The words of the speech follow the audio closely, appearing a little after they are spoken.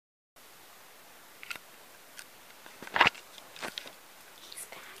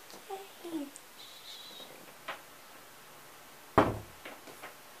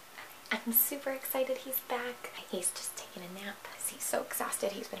super excited he's back. He's just taking a nap. He's so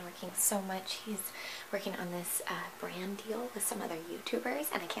exhausted. He's been working so much. He's working on this brand deal with some other YouTubers,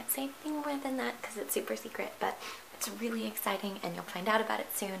 and I can't say anything more than that because it's super secret, but it's really exciting and you'll find out about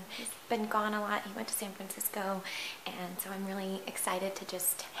it soon. He's been gone a lot. He went to San Francisco, and so I'm really excited to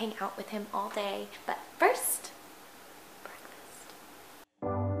just hang out with him all day. But first,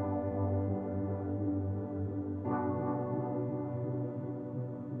 breakfast.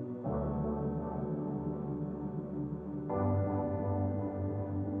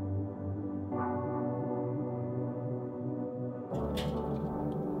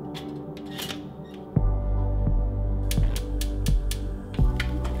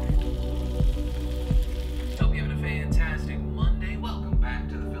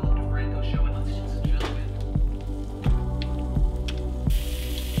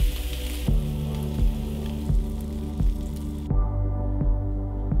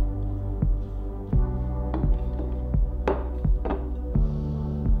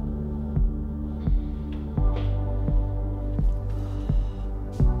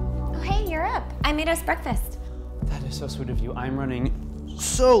 I made us breakfast. That is so sweet of you. I'm running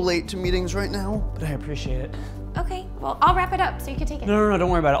so late to meetings right now, but I appreciate it. Okay, well, I'll wrap it up so you can take it. No, don't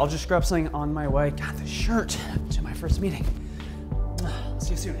worry about it. I'll just grab something on my way. God, this shirt to my first meeting.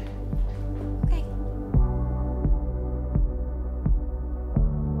 See you soon. Okay.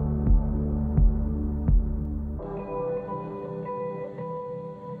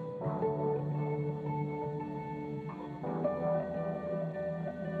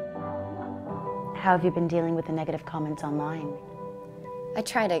 How have you been dealing with the negative comments online? I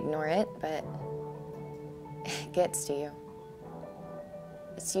try to ignore it, but it gets to you.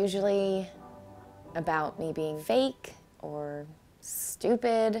 It's usually about me being fake or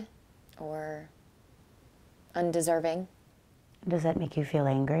stupid or undeserving. Does that make you feel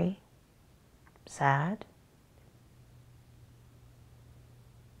angry? Sad?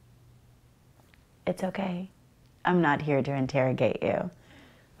 It's okay. I'm not here to interrogate you.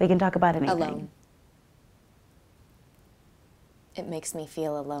 We can talk about anything. Alone. It makes me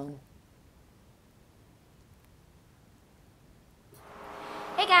feel alone.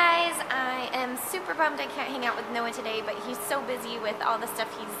 Hey guys, I am super bummed I can't hang out with Noah today, but he's so busy with all the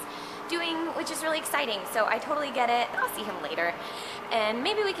stuff he's doing, which is really exciting, so I totally get it. I'll see him later, and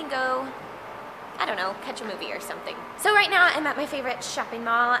maybe we can go, I don't know, catch a movie or something. So right now I'm at my favorite shopping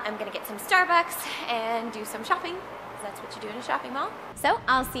mall. I'm gonna get some Starbucks and do some shopping, because that's what you do in a shopping mall. So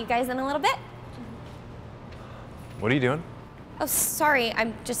I'll see you guys in a little bit. What are you doing? Oh, sorry,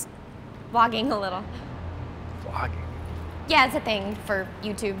 I'm just vlogging a little. Vlogging? Yeah, it's a thing for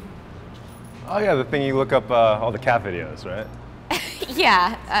YouTube. Oh yeah, the thing you look up all the cat videos, right?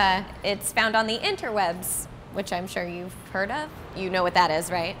 Yeah, it's found on the interwebs, which I'm sure you've heard of. You know what that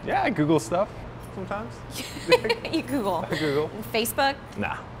is, right? Yeah, I Google stuff sometimes. You Google? I Google. Facebook?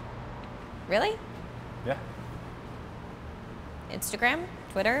 Nah. Really? Yeah. Instagram?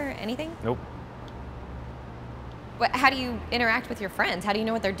 Twitter? Anything? Nope. How do you interact with your friends? How do you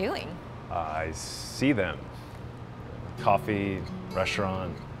know what they're doing? I see them. Coffee,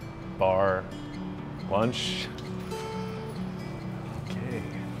 restaurant, bar, lunch. Okay.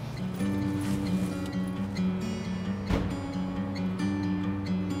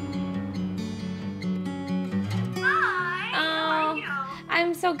 Hi, how are you?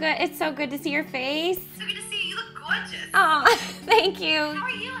 I'm so good. It's so good to see your face. So good to see you. You look gorgeous. Oh, thank you. How are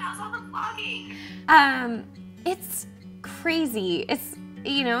you? How's all the vlogging? It's crazy. It's,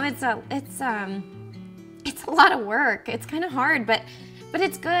 you know, it's a lot of work. It's kind of hard, but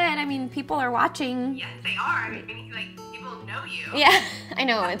it's good. I mean, people are watching. Yes, they are. I mean, like, people know you. Yeah, I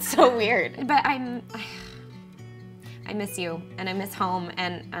know, it's so weird. But I miss you, and I miss home,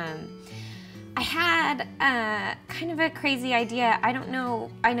 and I had kind of a crazy idea. I don't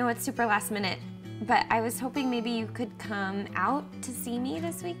know, I know it's super last minute, but I was hoping maybe you could come out to see me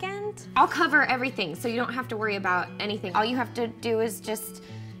this weekend. I'll cover everything, so you don't have to worry about anything. All you have to do is just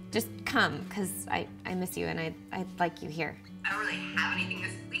come, because I miss you and I'd like you here. I don't really have anything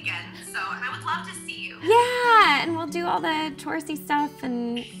this weekend, so I would love to see you. Yeah, and we'll do all the touristy stuff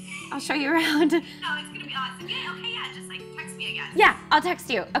and I'll show you around. No, it's gonna be awesome. Yeah, okay, yeah, just like text me again. Yeah, I'll text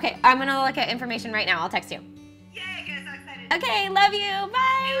you. Okay, I'm gonna look at information right now. I'll text you. Yay, I get so excited. Okay, love you.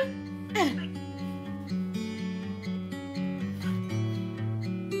 Bye. Bye.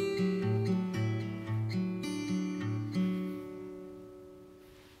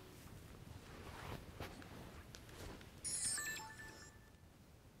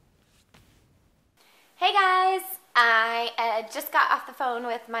 Hey guys, I just got off the phone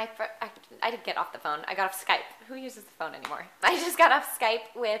with my I didn't get off the phone. I got off Skype. Who uses the phone anymore? I just got off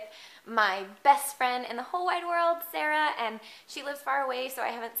Skype with my best friend in the whole wide world, Sarah, and she lives far away, so I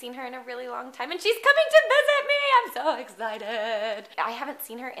haven't seen her in a really long time, and she's coming to visit me. I'm so excited. I haven't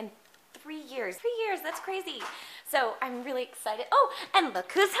seen her in 3 years. 3 years, that's crazy. So I'm really excited. Oh, and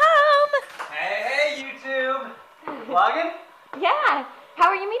look who's home. Hey, YouTube. Vlogging? Yeah. How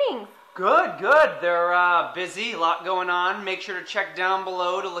are your meetings? Good, good. They're busy, a lot going on. Make sure to check down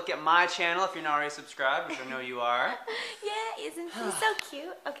below to look at my channel if you're not already subscribed, which I know you are. Yeah, isn't he so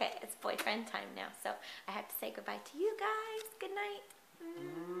cute? Okay, it's boyfriend time now, so I have to say goodbye to you guys. Good night.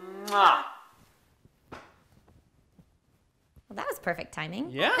 Mwah. Well, that was perfect timing.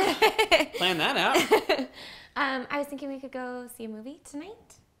 Yeah, plan that out. I was thinking we could go see a movie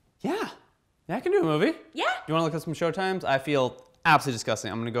tonight. Yeah, I can do a movie. Yeah. You want to look at some showtimes? I feel absolutely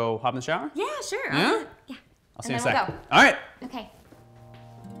disgusting. I'm gonna go hop in the shower. Yeah, sure. Yeah? Yeah. I'll see you in a then sec. we'll go. All right. Okay.